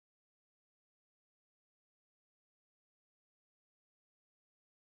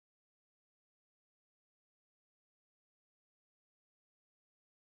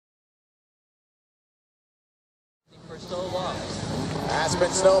Aspen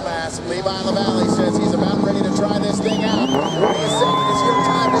Snowmass. Levi in the Valley says he's about ready to try this thing out. He is saying it is your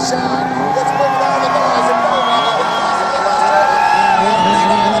time to shine. Let's bring it on the guys and go on the guys in the Western.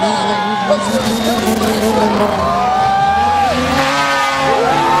 Levi in the Valley. Let's go.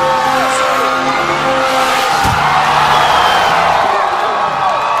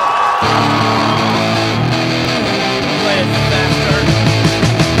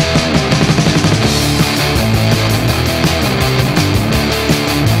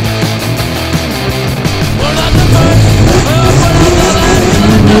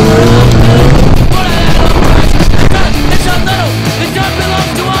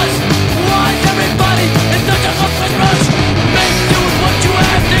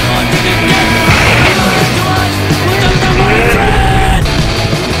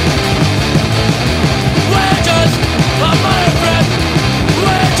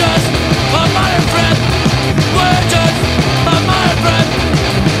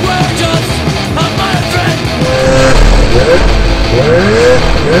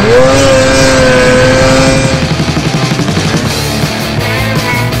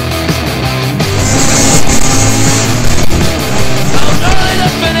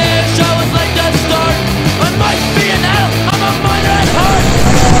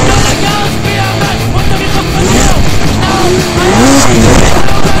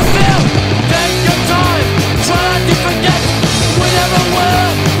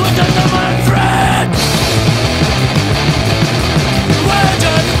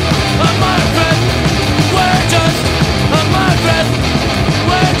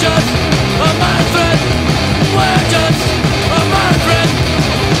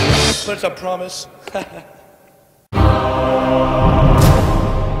 But it's a promise.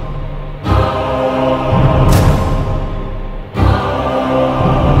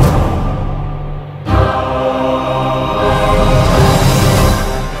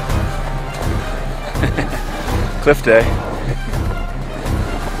 Cliff day.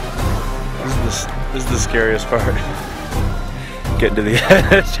 This is the scariest part. Getting to the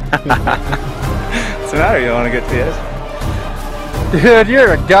edge. What's the matter? You don't want to get to the edge? Dude,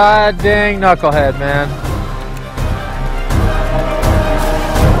 you're a god dang knucklehead, man.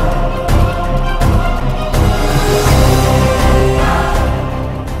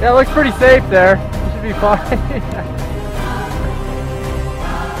 Yeah, it looks pretty safe there. You should be fine.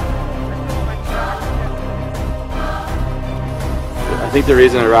 I think the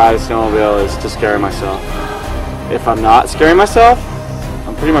reason I ride a snowmobile is to scare myself. If I'm not scaring myself,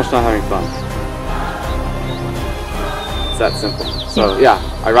 I'm pretty much not having fun. It's that simple. So yeah,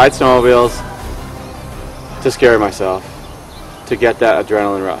 I ride snowmobiles to scare myself, to get that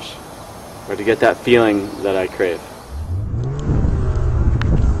adrenaline rush, or to get that feeling that I crave.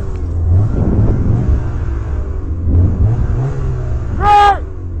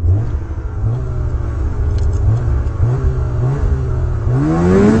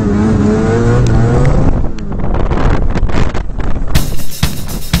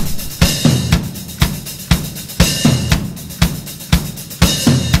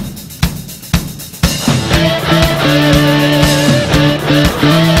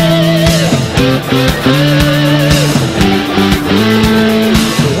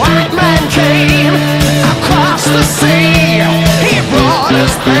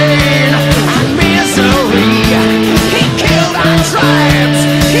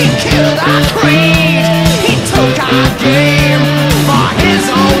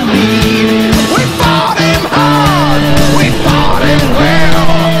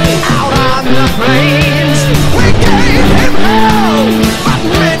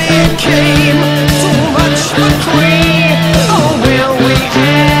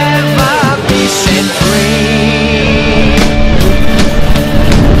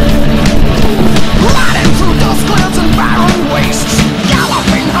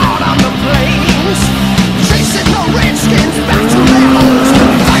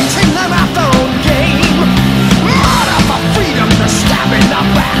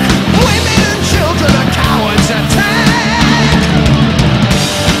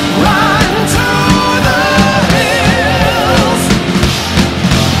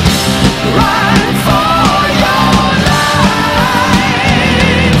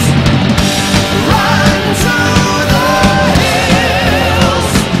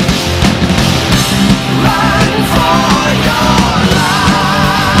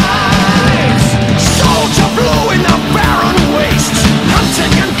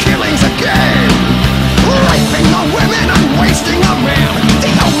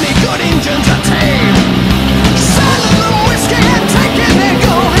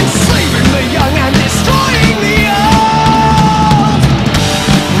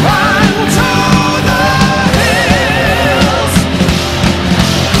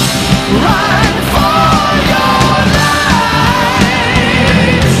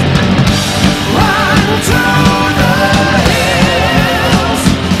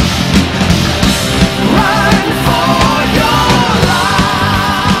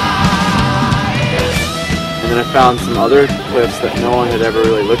 found some other cliffs that no one had ever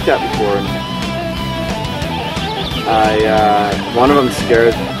really looked at before. And one of them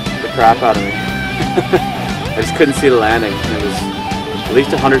scared the crap out of me. I just couldn't see the landing. And it was at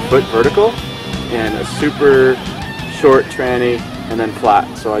least 100 foot vertical and a super short tranny and then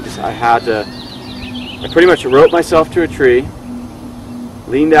flat. So I pretty much roped myself to a tree,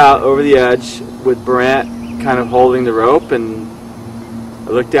 leaned out over the edge with Brant kind of holding the rope, and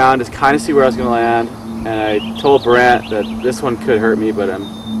I looked down to kind of see where I was going to land, and I told Brant that this one could hurt me, but I'm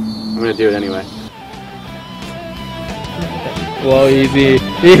going to do it anyway. Whoa, easy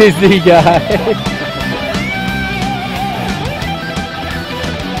guy.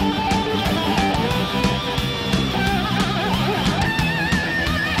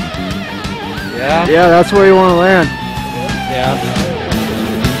 Yeah, that's where you want to land. Yeah.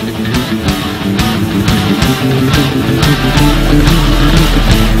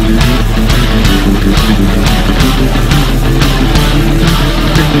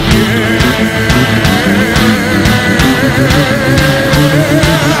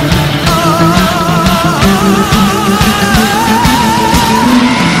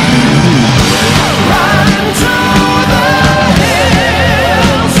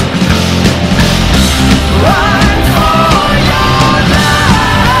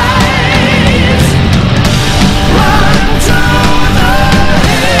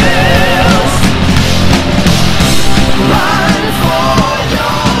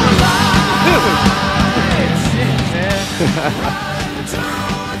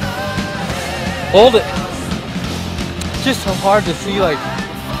 Hold it. It's just so hard to see, like.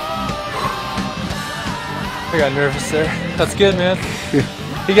 I got nervous there. That's good, man.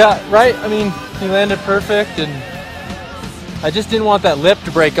 He got right. I mean, he landed perfect, and I just didn't want that lip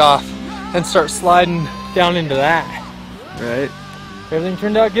to break off and start sliding down into that. Right. Everything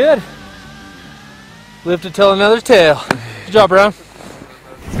turned out good. Live to tell another tale. Good job, Brown.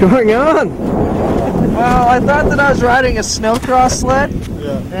 What's going on? Well, I thought that I was riding a snowcross sled,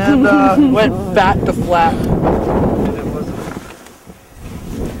 and went fat to flat.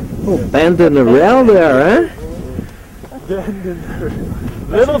 Oh, bending around there, huh?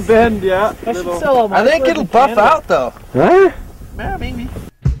 Little bend, yeah. I think it'll buff out though. Huh? Yeah, maybe.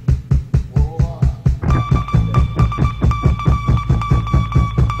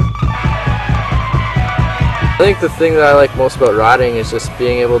 I think the thing that I like most about riding is just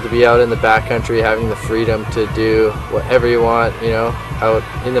being able to be out in the backcountry, having the freedom to do whatever you want, you know, out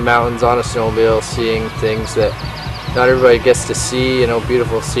in the mountains on a snowmobile, seeing things that not everybody gets to see, you know,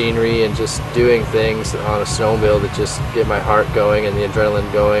 beautiful scenery, and just doing things on a snowmobile that just get my heart going and the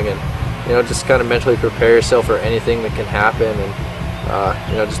adrenaline going, and, you know, just kind of mentally prepare yourself for anything that can happen,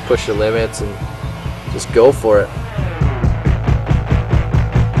 and, you know, just push your limits and just go for it.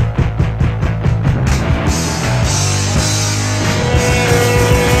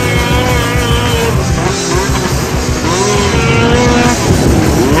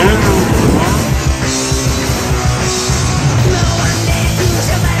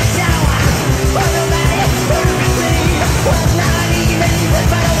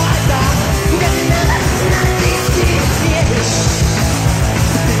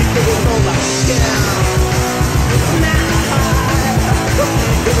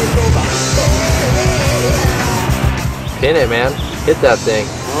 Pin it, man. Hit that thing.